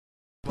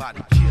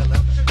anybody killer.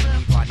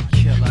 Anybody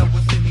killer. You know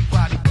it's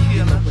anybody killer.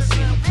 You know it's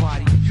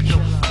anybody. You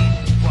know it's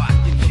anybody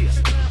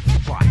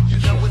killer. You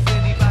know it's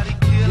anybody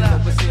killer. You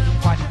know it's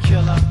anybody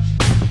killer.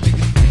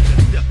 Nigga,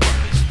 step up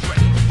and straight.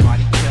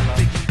 Anybody killer.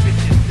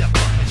 Nigga, step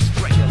up and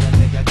straight. Killer,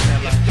 nigga,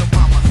 killer. If your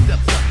mama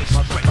steps up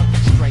and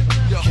straight,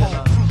 your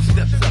whole crew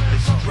steps up and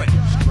straight.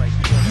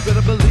 You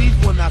better believe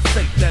when I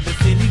say that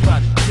it's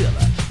anybody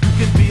killer.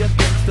 You can be a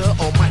gangster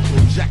or Michael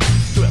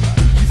Jackson's Thriller.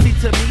 You see,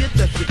 to me it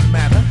doesn't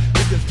matter.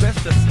 Niggas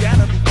best to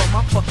scatter before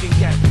my fucking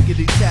cat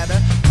giggity chatter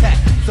tat.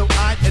 So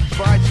I'd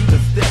advise you to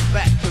step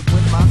back, cause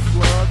when my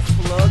slugs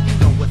plug, you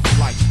know it's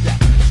like that.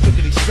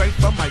 Strictly straight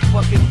from my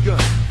fucking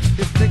gun.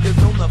 This niggas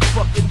on the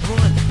fucking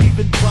run,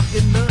 even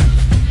bucking none.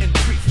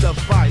 Increase the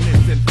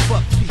violence and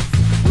fuck peace.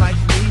 Like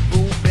me,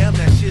 boom, bam,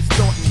 that shit's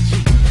starting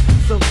G.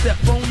 So step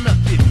on up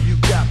if you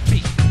got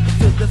beat.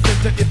 To the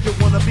center if you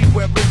wanna be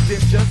wearing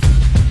dentures.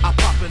 I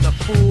pop in a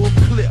full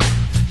clip.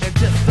 And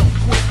just don't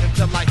quit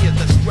until I hear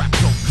the strap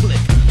go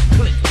click,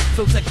 click.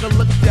 So take a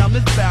look down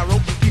this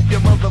barrel. Keep your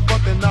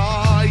motherfucking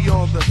eye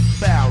on the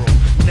sparrow.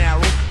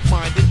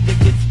 Narrow-minded, it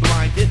gets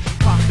blinded.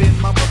 Pop in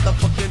my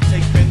motherfucking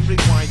tape and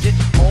rewind it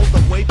all the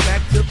way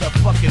back to the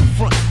fucking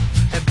front.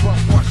 And bump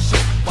our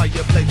shit while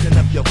you're blazing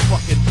up your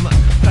fucking blunt.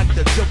 Like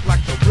the joke like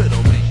the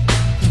riddle, man.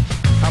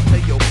 I play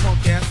your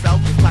punk ass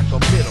out just like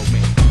a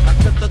middleman. I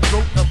cut the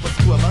throat of a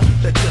squiller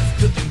that just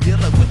couldn't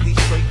deal with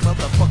these straight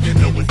motherfucking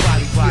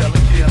anybody killer.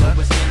 You know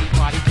it's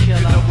anybody killer.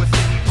 You know it's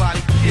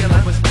anybody killer. You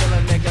know it's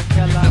killer, nigga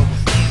killer. You know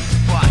it's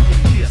anybody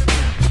killer.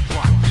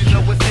 You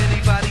know it's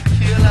anybody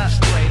killer.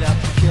 Straight up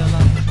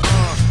killer.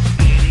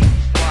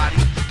 Anybody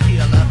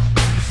killer.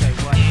 You say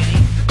what?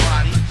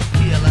 Anybody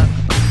killer.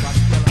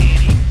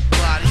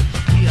 Anybody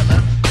killer.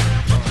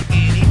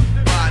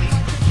 Anybody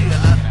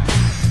killer.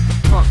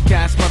 Punk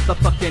ass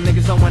motherfucking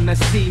niggas don't wanna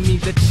see me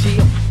the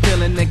chill.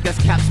 Feeling niggas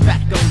caps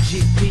back on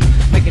GP.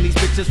 Making these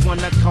bitches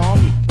wanna call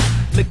me.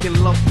 Looking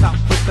low top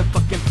with the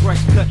fucking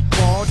fresh cut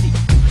body.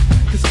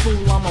 Cause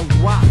fool, I'm a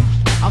rock.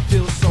 I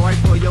feel sorry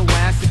for your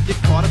ass if you're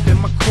caught up in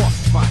my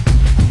crossfire.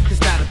 Cause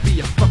that'd be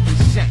a fucking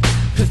shame.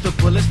 Cause the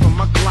bullets from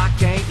my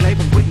Glock ain't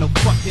labeled with no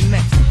fucking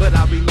X. But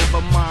I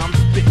remember mom's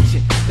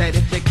bitchin' that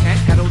if they can't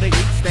handle the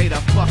heat, stay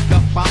the fuck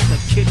up out the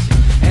kitchen.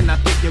 And I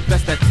think you're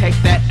best to take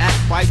that act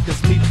right.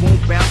 Cause me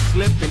won't bounce,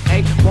 slip, and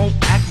A won't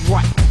act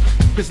right.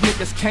 Cause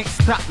niggas can't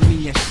stop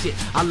me and shit.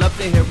 I love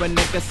to hear a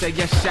nigga say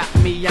you shot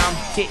me, I'm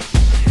hit.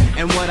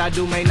 And what I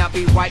do may not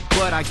be right,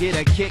 but I get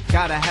a kick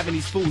out of having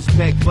these fools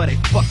beg for they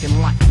fucking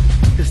life.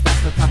 Cause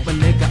that's the type of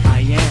nigga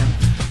I am.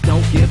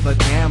 Don't give a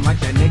damn like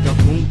that nigga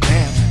boom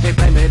bam. They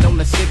blame it on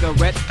the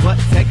cigarette, but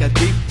take a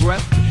deep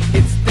breath.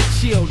 It's the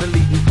chill, the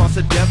leading cause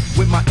of death.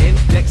 With my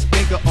index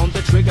finger on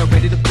the trigger,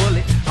 ready to pull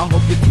it. I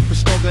hope you keep it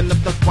strong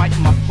enough to fight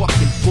my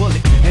fucking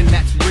bullet. And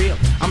that's real,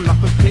 I'm not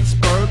from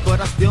Pittsburgh,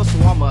 but I still, so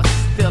I'm a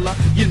stiller.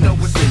 You know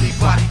it's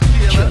anybody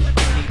killer.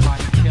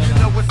 Anybody killer. You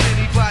know it's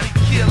anybody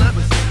killer.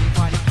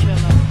 Anybody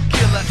killer.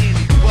 Killer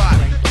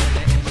anybody.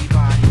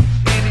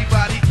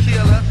 Anybody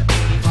killer.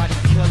 Anybody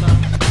killer.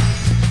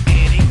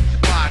 Anybody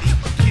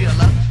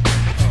killer.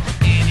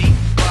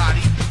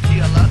 Anybody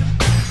killer.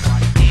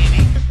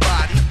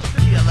 Anybody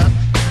killer.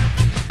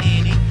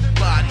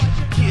 Anybody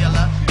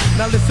killer.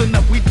 Now listen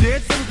up, we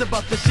dead serious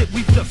about the shit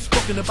we've just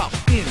spoken about.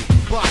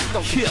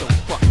 Anybody killer.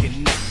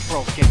 Fucking neck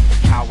broken,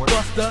 coward.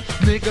 Buster,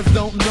 niggas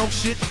don't know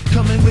shit.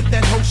 Coming with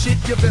that whole shit,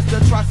 you best to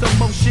try some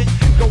more shit.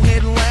 Go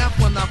ahead and laugh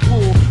when I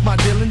pull my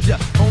Dillinger.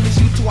 Only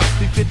shoot twice,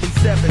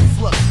 357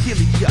 slugs,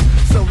 Killa.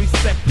 So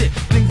respect it,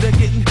 things are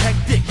getting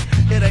hectic.